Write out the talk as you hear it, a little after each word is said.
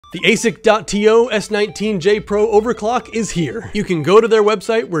The Asic.to S19J Pro Overclock is here. You can go to their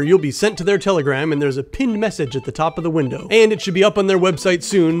website where you'll be sent to their Telegram and there's a pinned message at the top of the window. And it should be up on their website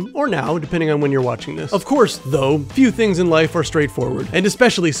soon, or now, depending on when you're watching this. Of course, though, few things in life are straightforward. And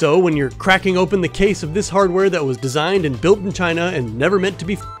especially so when you're cracking open the case of this hardware that was designed and built in China and never meant to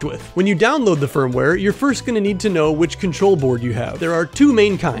be f***ed with. When you download the firmware, you're first going to need to know which control board you have. There are two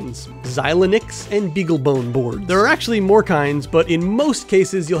main kinds, Xilinx and BeagleBone board. There are actually more kinds, but in most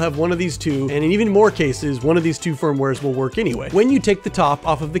cases you'll have one of these two, and in even more cases, one of these two firmwares will work anyway. When you take the top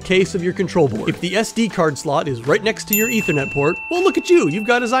off of the case of your control board, if the SD card slot is right next to your Ethernet port, well, look at you, you've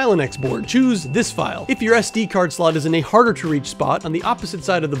got a Xilinx board. Choose this file. If your SD card slot is in a harder to reach spot on the opposite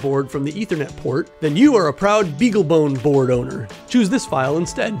side of the board from the Ethernet port, then you are a proud BeagleBone board owner. Choose this file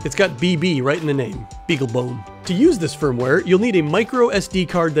instead. It's got BB right in the name, BeagleBone. To use this firmware, you'll need a micro SD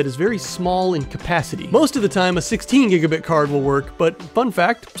card that is very small in capacity. Most of the time, a 16 gigabit card will work, but fun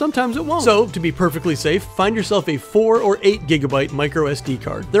fact, sometimes it won't. So, to be perfectly safe, find yourself a 4 or 8 gigabyte micro SD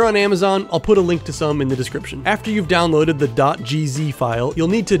card. They're on Amazon, I'll put a link to some in the description. After you've downloaded the .gz file, you'll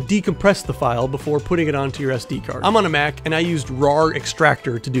need to decompress the file before putting it onto your SD card. I'm on a Mac, and I used RAR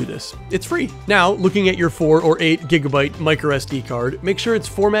extractor to do this. It's free. Now, looking at your 4 or 8 gigabyte micro SD card, make sure it's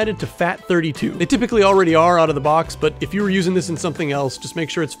formatted to FAT32. They typically already are out of the box, but if you were using this in something else, just make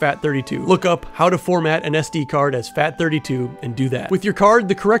sure it's FAT32. Look up how to format an SD card as FAT32 and do that. With your card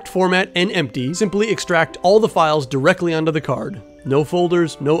the correct format and empty, simply extract all the files directly onto the card. No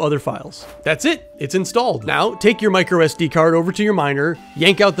folders, no other files. That's it, it's installed. Now, take your micro SD card over to your miner,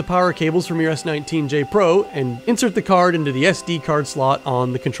 yank out the power cables from your S19J Pro, and insert the card into the SD card slot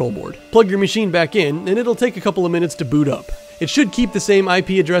on the control board. Plug your machine back in, and it'll take a couple of minutes to boot up. It should keep the same IP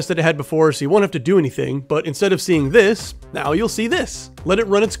address that it had before, so you won't have to do anything, but instead of seeing this, now you'll see this. Let it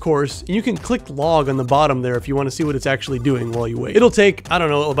run its course, and you can click log on the bottom there if you want to see what it's actually doing while you wait. It'll take, I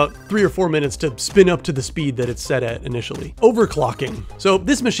don't know, about 3 or 4 minutes to spin up to the speed that it's set at initially. Overclocking. So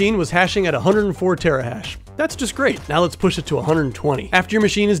this machine was hashing at 104 terahash. That's just great. Now let's push it to 120. After your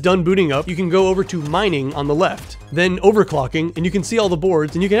machine is done booting up, you can go over to mining on the left, then overclocking, and you can see all the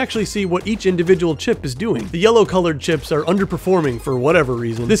boards, and you can actually see what each individual chip is doing. The yellow colored chips are underperforming for whatever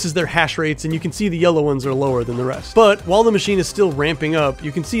reason. This is their hash rates, and you can see the yellow ones are lower than the rest. But while the machine is still ramping up,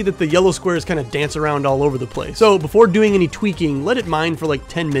 you can see that the yellow squares kind of dance around all over the place. So before doing any tweaking, let it mine for like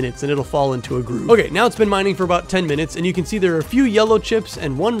 10 minutes and it'll fall into a groove. Okay, now it's been mining for about 10 minutes, and you can see there are a few yellow chips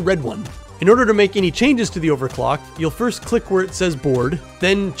and one red one. In order to make any changes to the overclock, you'll first click where it says board,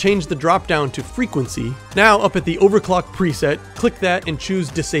 then change the drop down to frequency. Now up at the overclock preset, click that and choose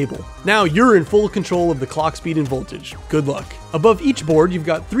disable. Now you're in full control of the clock speed and voltage. Good luck. Above each board, you've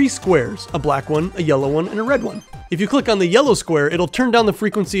got 3 squares, a black one, a yellow one, and a red one. If you click on the yellow square, it'll turn down the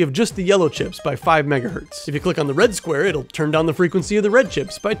frequency of just the yellow chips by 5 megahertz. If you click on the red square, it'll turn down the frequency of the red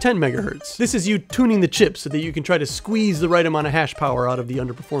chips by 10 megahertz. This is you tuning the chips so that you can try to squeeze the right amount of hash power out of the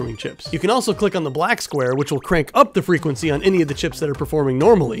underperforming chips. You can also click on the black square, which will crank up the frequency on any of the chips that are performing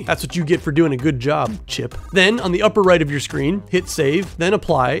normally. That's what you get for doing a good job, chip. Then, on the upper right of your screen, hit save, then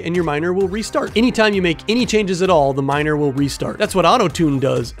apply, and your miner will restart. Anytime you make any changes at all, the miner will restart. That's what auto-tune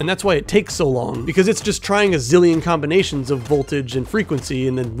does, and that's why it takes so long, because it's just trying a zillion combinations of voltage and frequency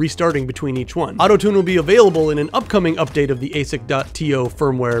and then restarting between each one. Auto-tune will be available in an upcoming update of the Asic.to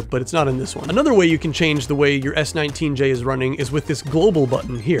firmware, but it's not in this one. Another way you can change the way your S19J is running is with this global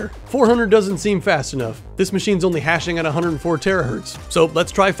button here. 400 doesn't seem fast enough. This machine's only hashing at 104 terahertz. So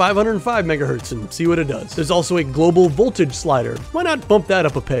let's try 505 megahertz and see what it does. There's also a global voltage slider. Why not bump that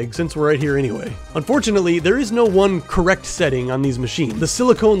up a peg since we're right here anyway? Unfortunately, there is no one correct setting on these machines. The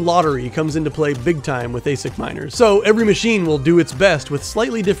silicone lottery comes into play big time with ASIC miners. So every machine will do its best with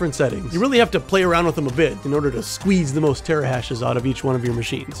slightly different settings. You really have to play around with them a bit in order to squeeze the most terahashes out of each one of your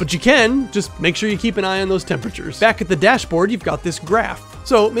machines. But you can, just make sure you keep an eye on those temperatures. Back at the dashboard, you've got this graph.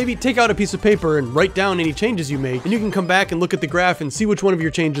 So maybe take out a piece of paper and write down any changes you make, and you can come back and look at the graph and see which one of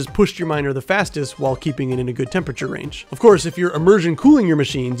your changes pushed your miner the fastest while keeping it in a good temperature range. Of course, if you're immersion cooling your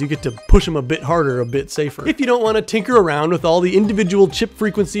machines, you get to push them a bit harder, a bit safer. If you don't want to tinker around with all the individual chip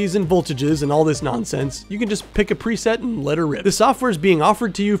frequencies and voltages and all this nonsense, you can just pick a preset and let her rip. The software is being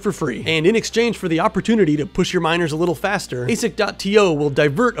offered to you for free, and in exchange for the opportunity to push your miners a little faster, Asic.to will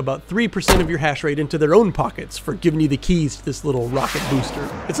divert about 3% of your hash rate into their own pockets for giving you the keys to this little rocket booster.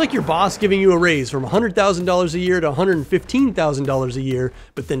 faster. It's like your boss giving you a raise from $100,000 a year to $115,000 a year,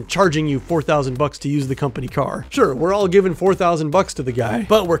 but then charging you $4,000 to use the company car. Sure, we're all giving $4,000 to the guy,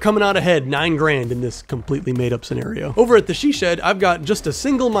 but we're coming out ahead 9 grand in this completely made up scenario. Over at the She Shed, I've got just a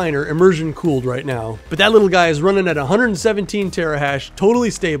single miner immersion cooled right now, but that little guy is running at 117 terahash,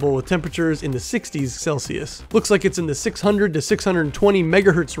 totally stable with temperatures in the 60s Celsius. Looks like it's in the 600 to 620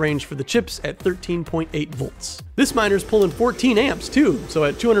 megahertz range for the chips at 13.8 volts. This miner's pulling 14 amps too, so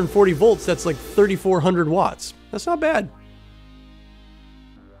at 240 volts, that's like 3,400 watts. That's not bad.